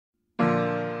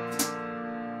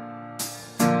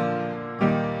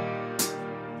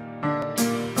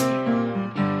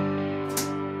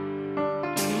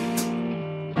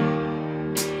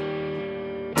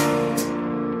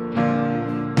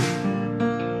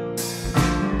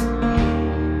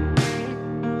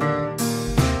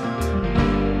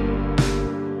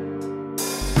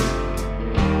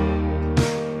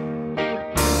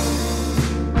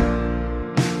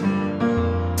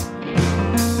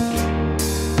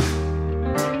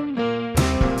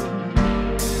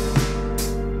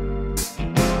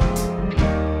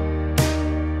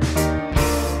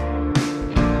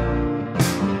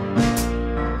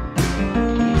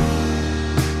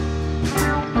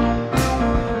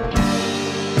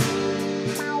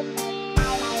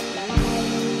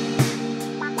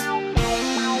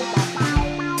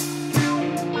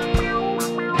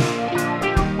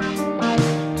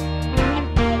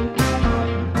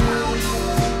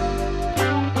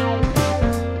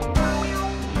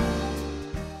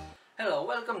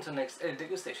welcome to next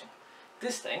degustation.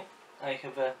 This time I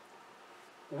have a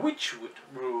Wychwood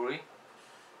Brewery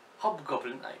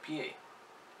Hobgoblin IPA,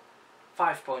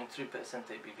 5.3%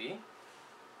 ABV.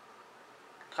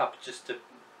 Cup just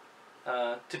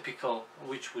a typical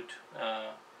Wychwood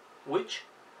witch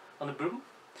on the broom.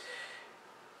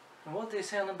 And what they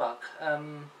say on the back?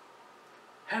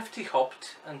 Hefty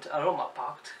hopped and aroma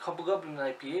packed Hobgoblin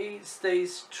IPA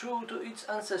stays true to its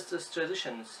ancestors'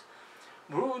 traditions.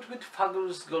 Brewed with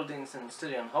Fuggles, Goldings and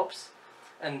Styrian hops,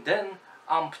 and then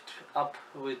amped up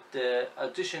with the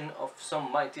addition of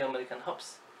some mighty American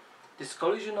hops. This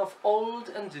collision of old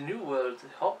and new world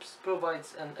hops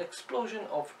provides an explosion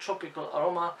of tropical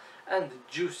aroma and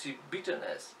juicy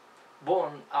bitterness,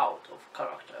 born out of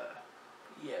character.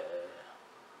 Yeah.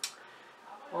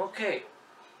 Okay.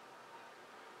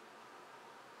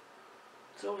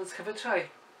 So let's have a try.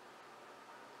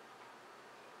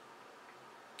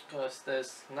 Because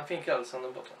there's nothing else on the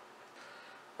bottle.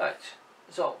 Right,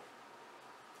 so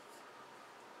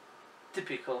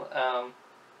typical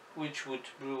Wychwood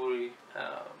Brewery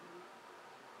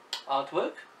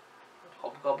artwork,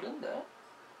 Hobgoblin there,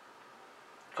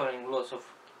 carrying lots of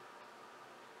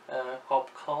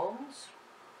hop cones.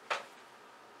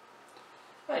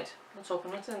 Right, let's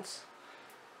open it and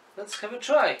let's have a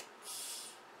try.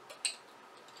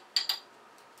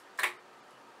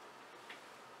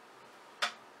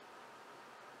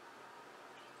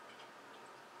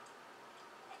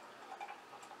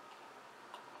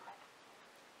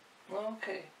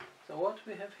 Okay, so what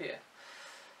we have here,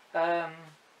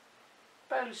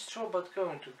 fairly straw but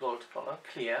going to gold color,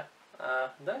 clear,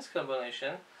 nice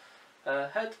carbonation,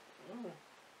 head,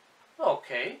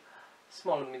 okay,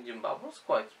 small and medium bubbles,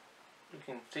 quite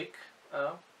looking thick,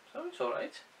 so it's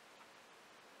alright.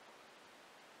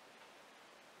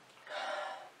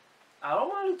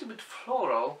 Aroma a little bit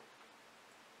floral,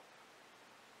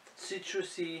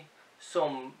 citrusy,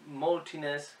 some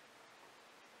maltiness.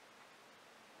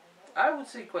 I would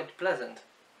say quite pleasant.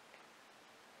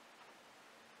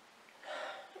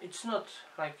 It's not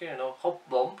like, you know, hop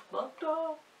bomb, but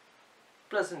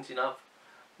pleasant enough.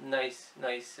 Nice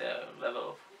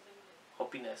level of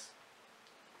hoppiness.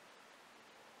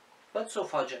 But so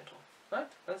far gentle.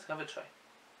 Right? Let's have a try.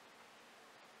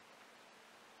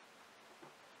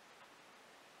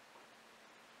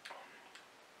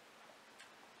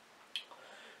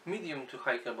 Medium to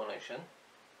high carbonation.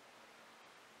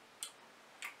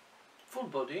 Full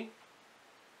body,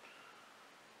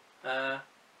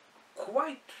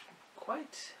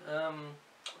 quite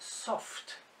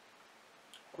soft,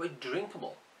 quite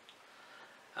drinkable.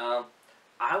 I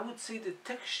would say the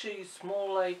texture is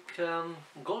more like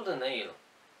golden ale.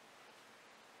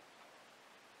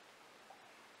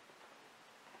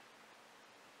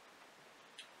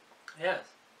 Yes,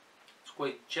 it's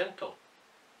quite gentle.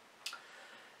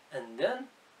 And then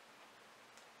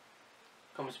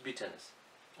comes bitterness.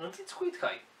 And it's quite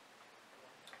high.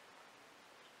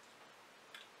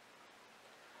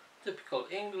 Typical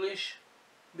English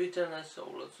bitterness, so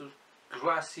lots of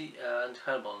grassy and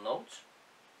herbal notes.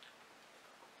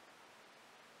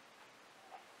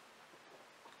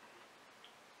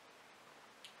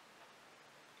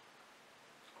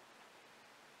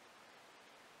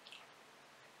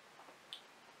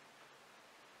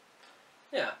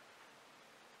 Yeah.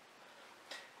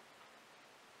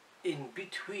 In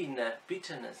between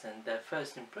bitterness and the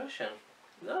first impression,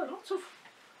 there are lots of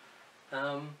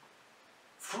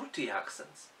fruity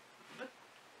accents, but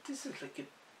this is like a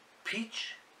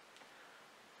peach,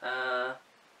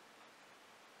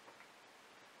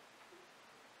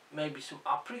 maybe some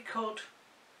apricot,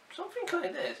 something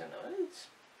like that. You know,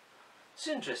 it's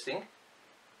interesting.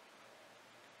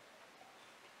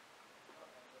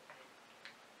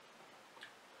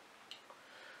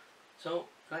 So,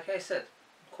 like I said,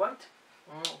 quite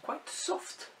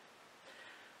soft.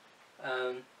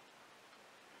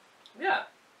 Yeah,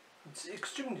 it's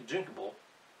extremely drinkable.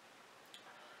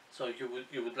 So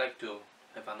you would like to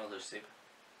have another sip.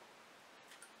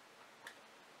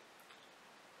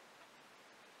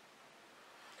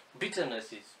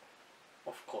 Bitterness is,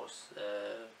 of course,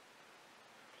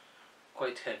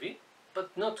 quite heavy,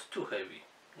 but not too heavy.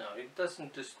 No, it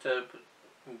doesn't disturb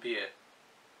beer.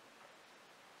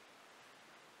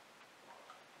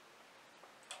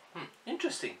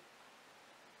 Interesting.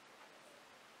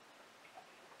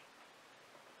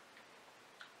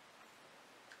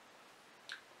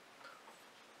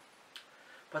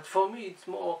 But for me it's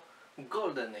more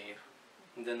golden ale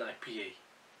than IPA,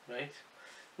 right?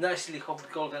 Nicely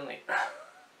hopped golden ale.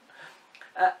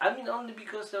 I mean only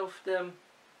because of the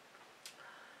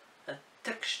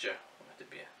texture of the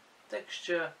beer.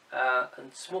 texture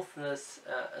and smoothness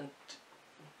and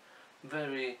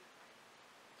very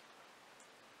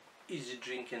easy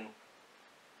drinking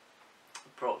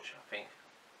approach, I think.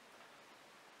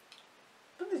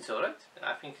 But it's alright,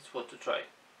 I think it's worth to try.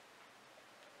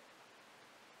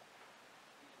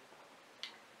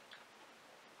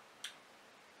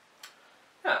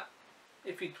 Yeah,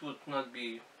 if it would not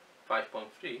be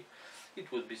 5.3,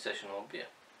 it would be sessional beer.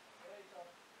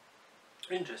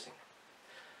 Interesting.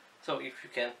 So if you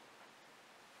can,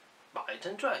 buy it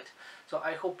and try it. So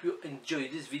I hope you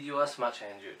enjoyed this video as much as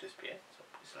I enjoyed this beer. So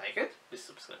please like it, please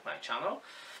subscribe my channel.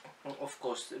 And of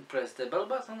course press the bell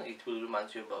button, it will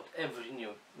remind you about every new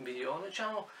video on the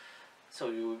channel. So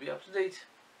you will be up to date.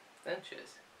 And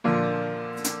cheers.